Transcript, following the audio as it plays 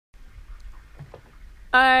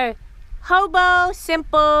are hobo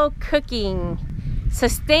simple cooking,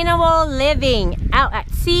 sustainable living out at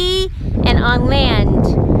sea and on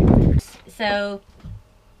land. So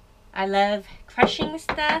I love crushing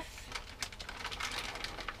stuff.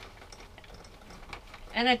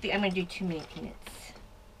 I don't think I'm gonna do too many peanuts.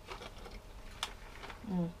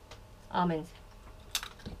 Almonds.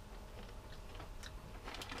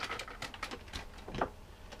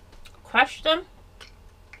 Crush them.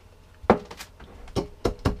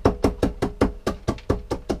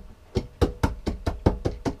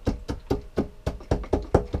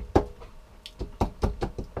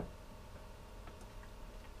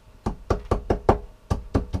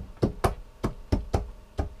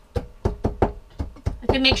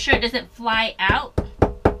 To make sure it doesn't fly out.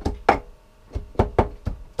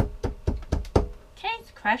 Okay,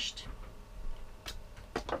 it's crushed.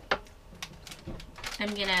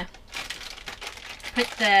 I'm gonna put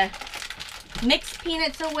the mixed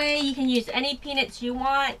peanuts away. You can use any peanuts you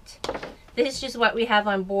want. This is just what we have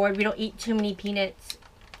on board. We don't eat too many peanuts.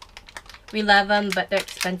 We love them, but they're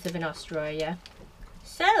expensive in Australia.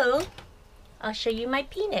 So, I'll show you my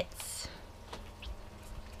peanuts.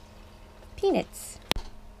 Peanuts.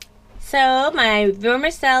 So my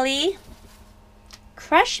vermicelli,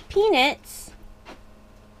 crushed peanuts,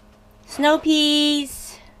 snow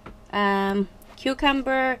peas,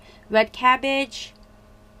 cucumber, red cabbage,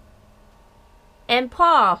 and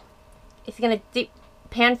Paul is gonna deep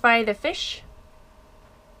pan fry the fish.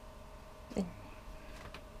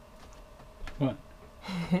 What?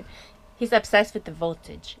 He's obsessed with the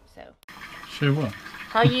voltage, so. Sure what?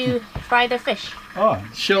 How you fry the fish? Oh,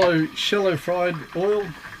 shallow fried oil.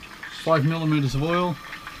 5 millimeters of oil.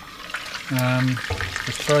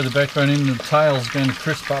 Just throw the backbone in. The tail's going to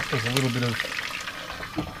crisp up. There's a little bit of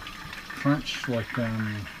crunch, like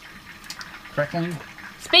crackling.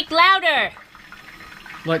 Speak louder!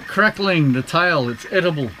 Like crackling, the tail. It's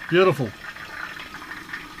edible. Beautiful.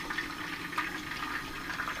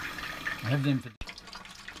 I have them for...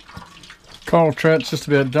 Coral trout's just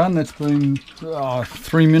about done. That's been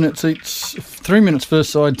 3 minutes each. 3 minutes first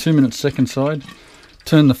side, 2 minutes second side.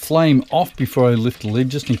 Turn the flame off before I lift the lid,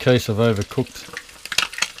 just in case I've overcooked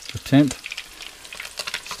the temp.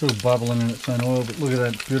 Still bubbling in its own oil, but look at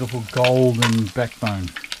that beautiful golden backbone.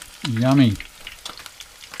 Yummy.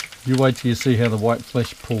 You wait till you see how the white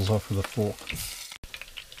flesh pulls off with a fork.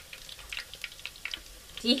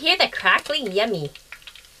 Do you hear the crackling? Yummy.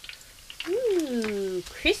 Ooh,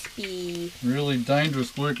 crispy. Really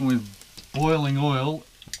dangerous working with boiling oil.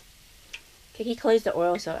 Okay, he closed the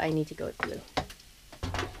oil, so I need to go through.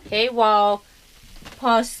 Okay, while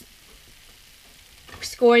Paul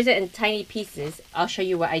scores it in tiny pieces, I'll show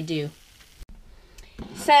you what I do.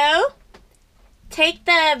 So, take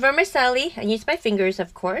the vermicelli, and use my fingers,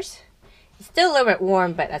 of course. It's still a little bit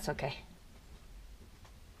warm, but that's okay.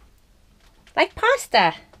 Like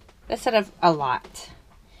pasta. That's sort of a lot.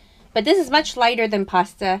 But this is much lighter than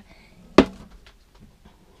pasta.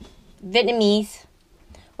 Vietnamese.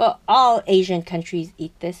 Well, all Asian countries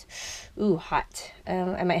eat this. Ooh, hot.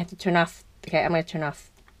 I might have to turn off. Okay, I'm going to turn off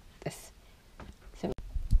this.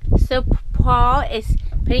 So Paul is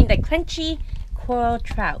putting the crunchy coral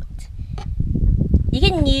trout. You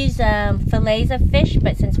can use fillets of fish,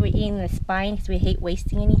 but since we're eating the spine, because we hate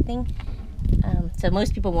wasting anything, so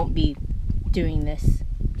most people won't be doing this.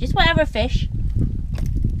 Just whatever fish.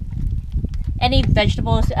 Any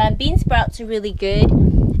vegetables. Bean sprouts are really good.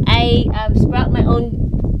 I sprout my own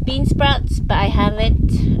bean sprouts, but I haven't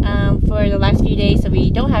for the last few days, so we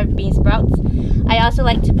don't have bean sprouts. I also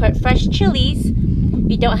like to put fresh chilies.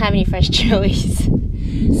 We don't have any fresh chilies.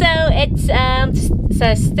 So it's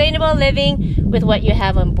sustainable living with what you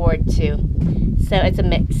have on board too. So it's a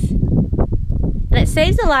mix. And it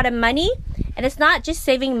saves a lot of money. And it's not just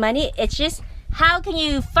saving money, it's just how can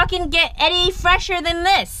you fucking get any fresher than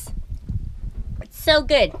this? It's so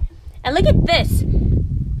good. And look at this.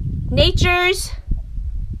 Nature's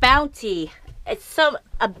bounty. It's so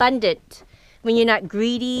abundant when you're not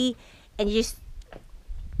greedy and you just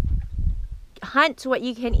hunt what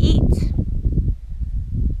you can eat.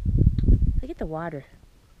 Look at the water.